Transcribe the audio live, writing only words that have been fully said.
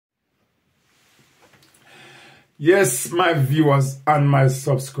Yes, my viewers and my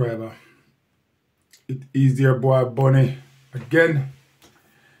subscriber. It is your boy Bunny again,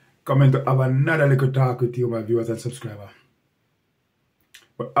 coming to have another little talk with you, my viewers and subscriber.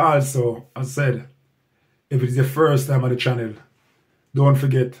 But also, as I said, if it is your first time on the channel, don't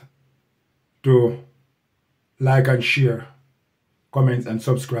forget to like and share, comment and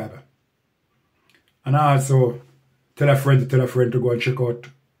subscribe. And also, tell a friend to go and check out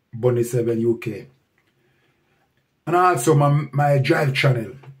Bunny 7 UK. And also my Drive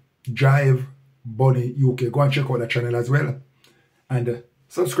channel, Drive Bunny UK. Go and check out that channel as well. And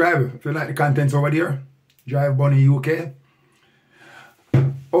subscribe if you like the contents over there. Drive Bunny UK.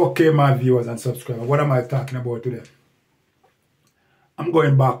 Okay, my viewers and subscribers, what am I talking about today? I'm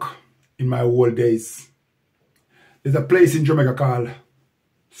going back in my old days. There's a place in Jamaica called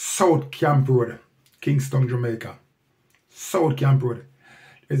South Camp Road, Kingston Jamaica. South Camp Road.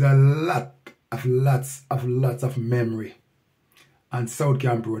 There's a lots of memory on South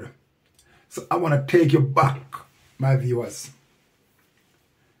Camp Road. So I want to take you back, my viewers.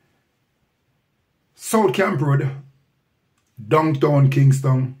 South Camp Road, downtown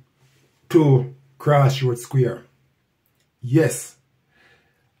Kingston to Crossroad Square. Yes,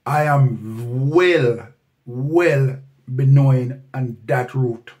 I am well known on that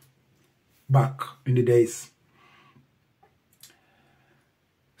route back in the days.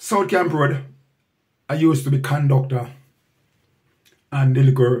 South Camp Road, I used to be conductor and the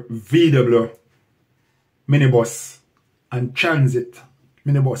little VW minibus and transit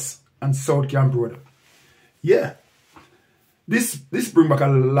minibus and South Camp Road. Yeah, this bring back a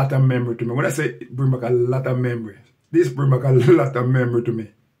lot of memory to me. When I say it bring back a lot of memory, this bring back a lot of memory to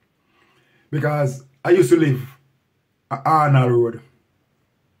me. Because I used to live at Arnold Road.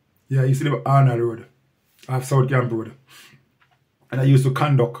 Yeah, I used to live at Arnold Road, off South Camp Road. And I used to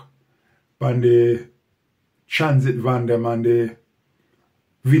conduct on the transit van them and the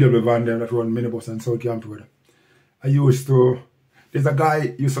VW van them that run minibus and South Camp Road. I used to, there's a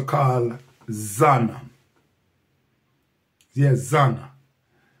guy used to call Zan. Yeah, Zan.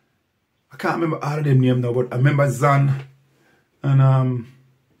 I can't remember all of them names now, but I remember Zan. And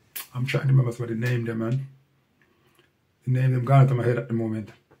I'm trying to remember what the name them, man. The name them gone out of my head at the moment.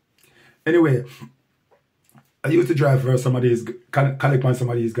 Anyway, I used to drive for some of these, collect on some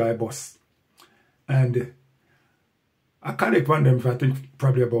of these guy bus. And I collect on them for I think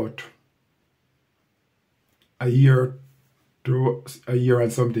probably about a year to a year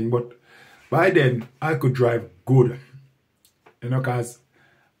and something. But by then, I could drive good. You know, because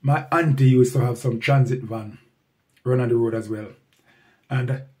my auntie used to have some transit van run on the road as well.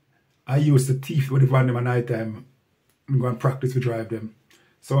 And I used to thief with the van them at night time and go and practice to drive them.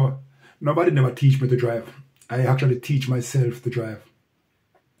 So nobody never teach me to drive. I actually teach myself to drive.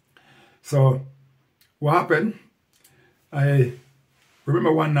 So what happened? I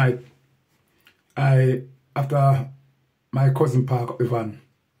remember one night, after my cousin parked up the van,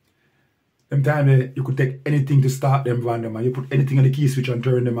 them time you could take anything to start them van them, and you put anything on the key switch and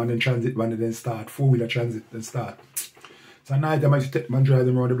turn them, and then transit van and then start, four-wheeler transit then start. So at night I used to take them and drive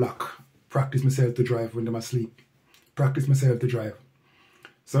them around the block, practice myself to drive when I'm asleep, practice myself to drive.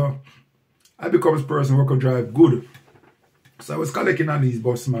 So I become a person who could drive good. So I was collecting on these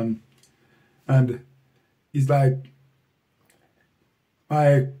bus man, and it's like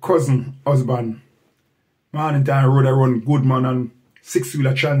my cousin husband, man in time road I run good man and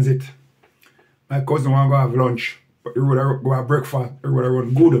six-wheeler transit. My cousin want to go have lunch, but the road I go have breakfast, the road I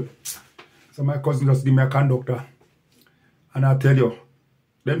run good. So my cousin just give me a conductor. And I tell you,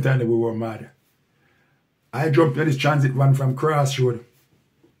 them time we were mad. I jumped in this transit van from Crossroad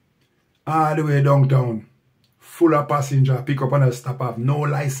all the way downtown, full of passenger, pick up and a stop off, no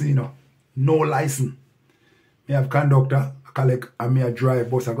license, you know, no license. Me have conductor, I collect, and me a drive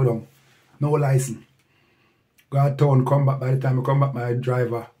bus, I go down, no license. Go to town, come back, by the time I come back, my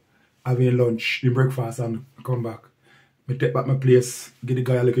driver having lunch, the breakfast, and come back. Me take back my place, give the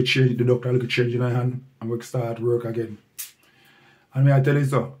guy a little change, the doctor a little change in my hand, and we start work again. And me I tell you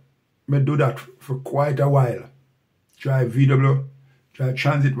so, me do that for quite a while. Drive VW, drive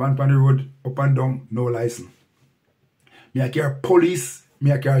transit van on the road, up and down, no license. Me I carry police,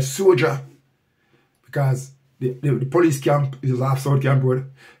 me I carry soldier, because the police camp is off South Camp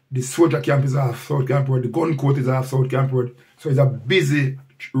Road, the soldier camp is off South Camp Road, the gun court is off South Camp Road, so it's a busy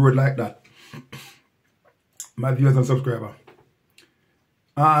road like that. My viewers and subscribers,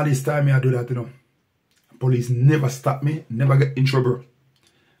 all this time I do that, you know. Police never stop me, never get in trouble.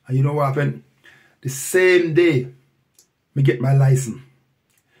 And you know what happened? The same day, me get my license.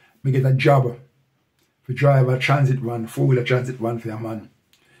 Me get a job to drive a transit van, four-wheeler transit van for a man.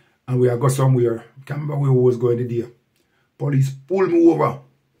 And we are go somewhere. Can't remember where we was going the day. Police pull me over.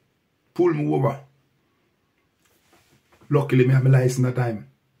 Pull me over. Luckily, I have my license that time.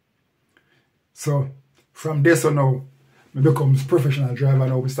 So, from there on now, I become a professional driver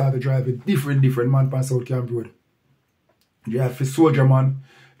now. We start to drive with different man on South Camp Road. Drive for soldier man,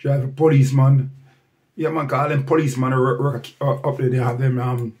 drive for policeman. Yeah, man, call them policeman work up there. They have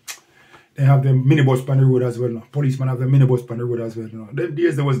them minibus on the road as well. No. Policemen have the minibus on the road as well. No. Them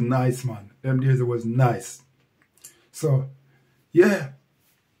days it was nice, man. Them days it was nice. So, yeah.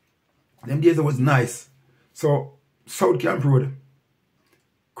 Them days it was nice. So, South Camp Road,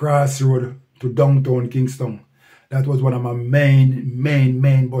 Cross Road to downtown Kingston. That was one of my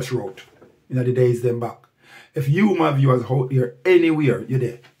main bus route in the days them back. If you, my viewers, out here, anywhere, you're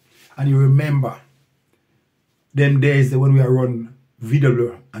there, and you remember them days when we are run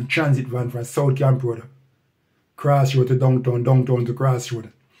VW and transit van from South Camp Road, Cross Road to downtown to Cross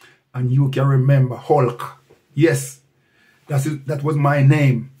Road, and you can remember Hulk. Yes, that was my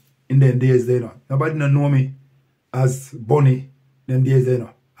name in them days there. No. Nobody don't know me as Bunny them days there.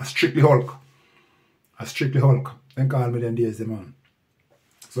 No. As Strictly Hulk. As Strictly Hulk. Then call me them days there, man.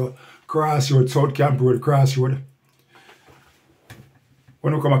 So, Cross Road, South Camp Road, Cross Road.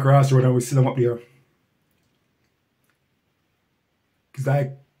 When we come across road and we see them up there, it's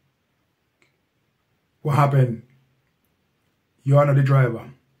like, what happened? You are not the driver.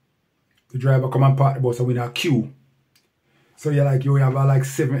 The driver come and park the bus and we in a queue. So you're like, you have like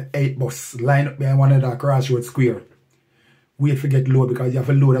 7, 8 bus line up behind one of that crossroad square. Wait for get load because you have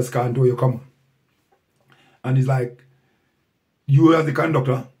to load a car until you come. And it's like, you as the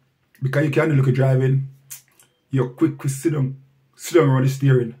conductor, because you can't look at driving, you're quick sit down around the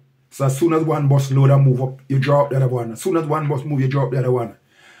steering. So as soon as one bus load and move up, you drop the other one. As soon as one bus move, you drop the other one.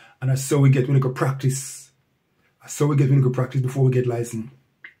 And that's how we get really good practice. That's how we get really good practice before we get license.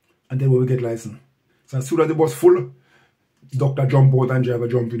 And then when we get license. So as soon as the bus full, doctor jump out and driver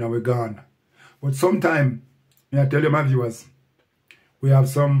jump in and we're gone. But sometime, I tell you my viewers, we have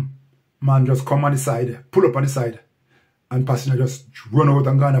some man just come on the side, pull up on the side, and passenger just run out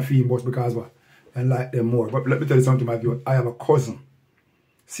and go on a fee bus because what? And like them more. But let me tell you something, my viewers. I have a cousin.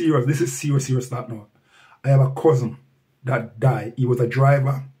 Serious, this is serious stuff now. I have a cousin that died. He was a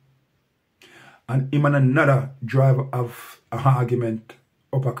driver. And him and another driver have an argument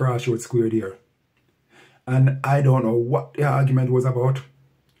up a crossroad square there. And I don't know what the argument was about.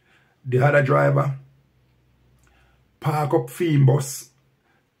 The other driver park up Fiend bus.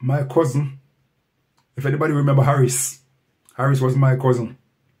 My cousin, if anybody remember Harris was my cousin.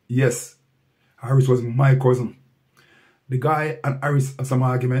 Yes, Harris was my cousin. The guy and Harris had some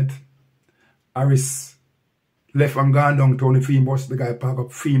argument. Harris left and gone downtown the Fiend bus. The guy park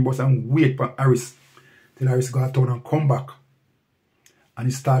up Fiend bus and wait for Harris till Harris go out town and come back. And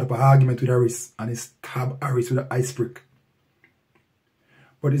he started up an argument with Harris and he stabbed Harris with an ice brick.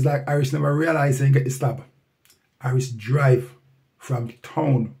 But it's like Harris never realized he get the stab. Harris drive from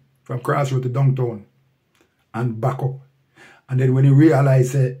town, from Crossroad to downtown and back up. And then when he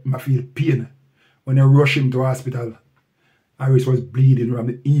realized he feel pain, when they rush him to hospital, Harris was bleeding from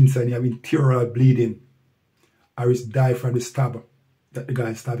the inside. He had internal bleeding. Harris died from the stab that the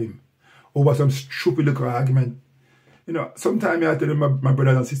guy stabbed him. Over some stupid little argument. You know, sometimes I tell my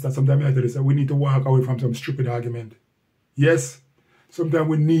brothers and sisters, sometimes I tell them, we need to walk away from some stupid argument. Yes, sometimes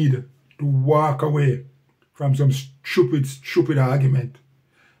we need to walk away from some stupid argument.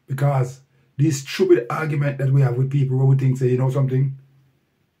 Because this stupid argument that we have with people where we think, say, you know something,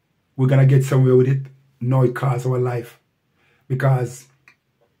 we're going to get somewhere with it. No, it costs our life. Because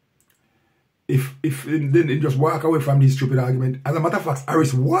if then just walk away from this stupid argument. As a matter of fact,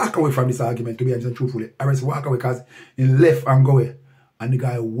 Harris walk away from this argument, to be honest and truthfully. Harris walk away because he left and go away. And the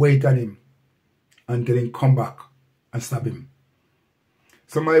guy wait on him until he come back and stab him.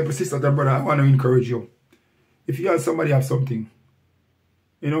 So my sisters and brother, I want to encourage you. If you have somebody have something,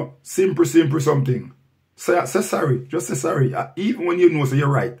 you know, simple something, say sorry. Just say sorry. Even when you know so you're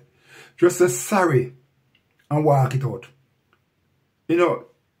right. Just say sorry and walk it out. You know,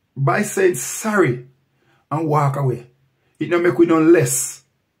 by saying sorry and walk away, it don't make we no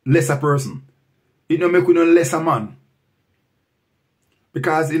lesser person. It don't make we no lesser man.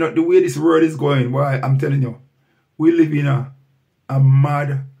 Because, you know, the way this world is going, boy, I'm telling you, we live in a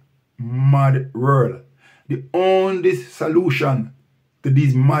mad world. The only solution to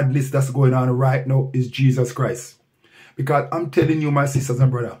this madness that's going on right now is Jesus Christ. Because I'm telling you, my sisters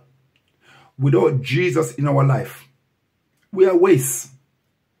and brother, without Jesus in our life, we are waste.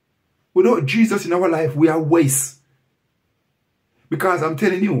 Without Jesus in our life, we are waste. Because I'm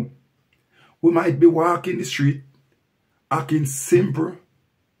telling you, we might be walking the street, acting simple,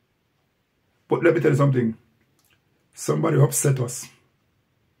 But let me tell you something. Somebody upset us.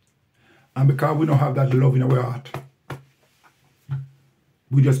 And because we don't have that love in our heart,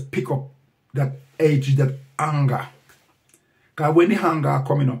 we just pick up that age, that anger. Because when the anger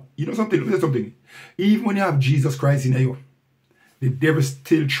coming up, you know something, let me tell you something. Even when you have Jesus Christ in you, the devil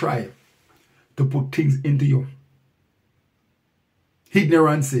still try to put things into you.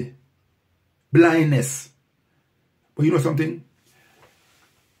 Ignorance, blindness. But you know something?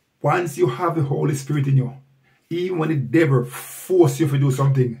 Once you have the Holy Spirit in you, even when the devil force you to do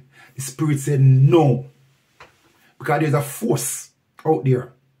something, the Spirit said no. Because there's a force out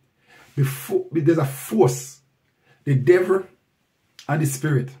there. There's a force. The devil and the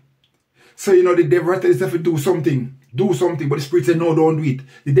Spirit. So you know the devil tells himself to do something. Do something. But the Spirit said no, don't do it.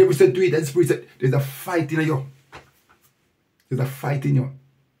 The devil said do it. And the Spirit said there's a fight in you. There's a fight in you.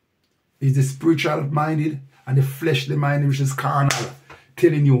 It's the spiritual minded and the fleshly minded, which is carnal,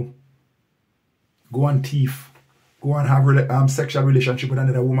 telling you, go and thief. Go and have sexual relationship with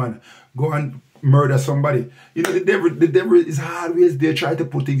another woman. Go and murder somebody. You know, the devil is always there trying to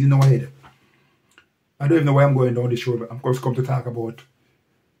put things in our head. I don't even know why I'm going down this road, but I'm going to come to talk about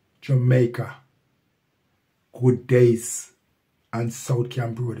Jamaica, good days, and South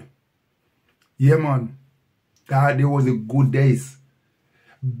Camp Road. Yeah, man. That there was a good days.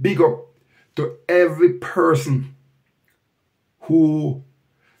 Big up to every person who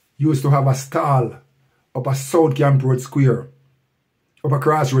used to have a stall up a South Camp Road Square, up a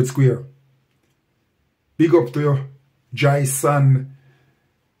Crossroad Square. Big up to you, Jason,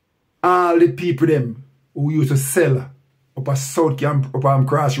 all the people them who used to sell up a South Camp, up a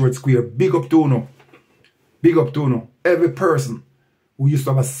Crossroad Square. Big up to you. Big up to you. Every person who used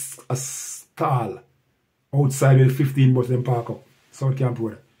to have a stall outside with the 15 bus them park up, South Camp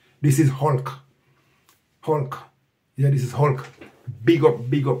Road. This is Hulk. Hulk. Yeah, this is Hulk. Big up,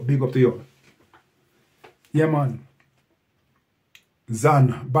 big up, big up to you. Yeah, man.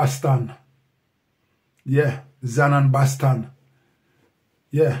 Zan, Bastan. Yeah, Zan and Bastan.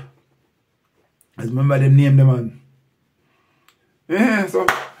 Yeah. I remember them name them, man. Yeah, so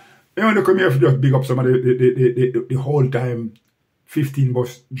you want to come here to just big up some of the whole time 15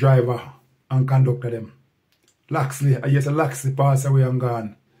 bus driver and conductor them. Laxley, I guess Laxley passed away and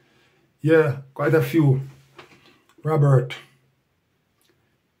gone. Yeah, quite a few. Robert.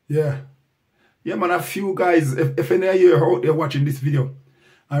 Yeah. Yeah, man, a few guys, if any of you are out there watching this video,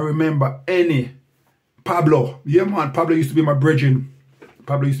 I remember any Pablo. Yeah, man, Pablo used to be my brethren.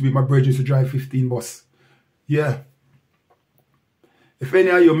 Pablo used to be my brethren, used to drive 15 bus. Yeah. If any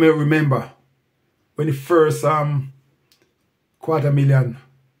of you may remember when the first $250,000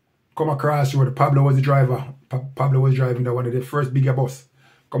 come across the road, Pablo was the driver. Pablo was driving that one of the first bigger bus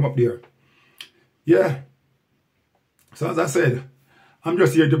come up there. Yeah. So as I said, I'm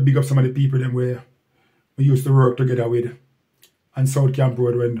just here to big up some of the people them where we used to work together with on South Camp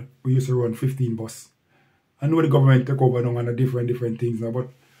Road when we used to run 15 bus. I know the government take over now and different things now, but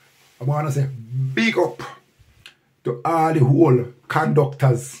I want to say big up to all the whole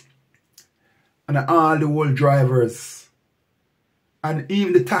conductors and all the whole drivers and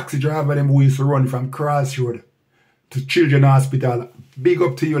even the taxi driver them who used to run from Crossroad to Children's Hospital. Big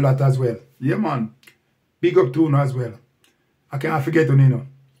up to you lot as well. Yeah, man. Big up to you as well. I can't forget you know.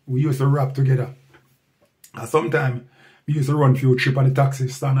 We used to rap together. And sometimes we used to run a few trips on the taxi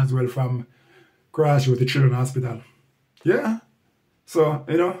stand as well from Crossroad to Children's Hospital. Yeah. So,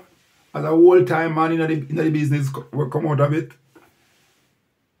 you know, as a whole time man in the business will come out of it.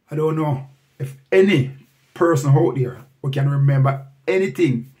 I don't know if any person out there who can remember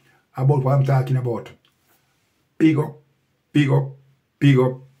anything about what I'm talking about. Big up, big up, big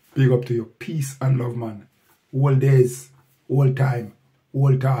up, big up to you. Peace and love, man. All days, all time,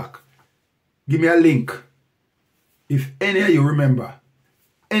 all talk. Give me a link. If any of you remember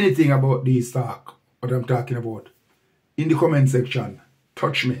anything about this talk, what I'm talking about, in the comment section,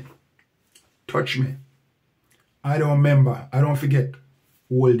 touch me. Touch me. I don't remember, I don't forget.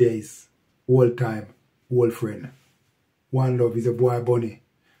 All days, all time, all friend. One love is a boy bunny.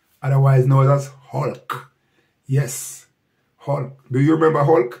 Otherwise known as Hulk. Yes, Hulk. Do you remember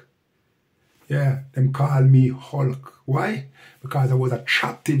Hulk? Yeah, them call me Hulk. Why? Because I was a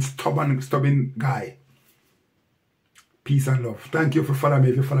trapped in stubborn guy. Peace and love. Thank you for following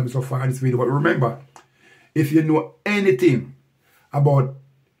me if you follow me so far in this video. But remember, if you know anything about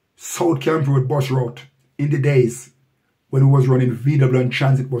South Camp Road bus route in the days when we was running VW and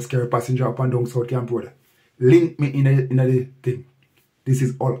transit bus carry passenger up and down South Camp Road, link me in the thing. This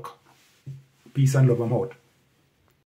is Hulk. Peace and love. I'm out.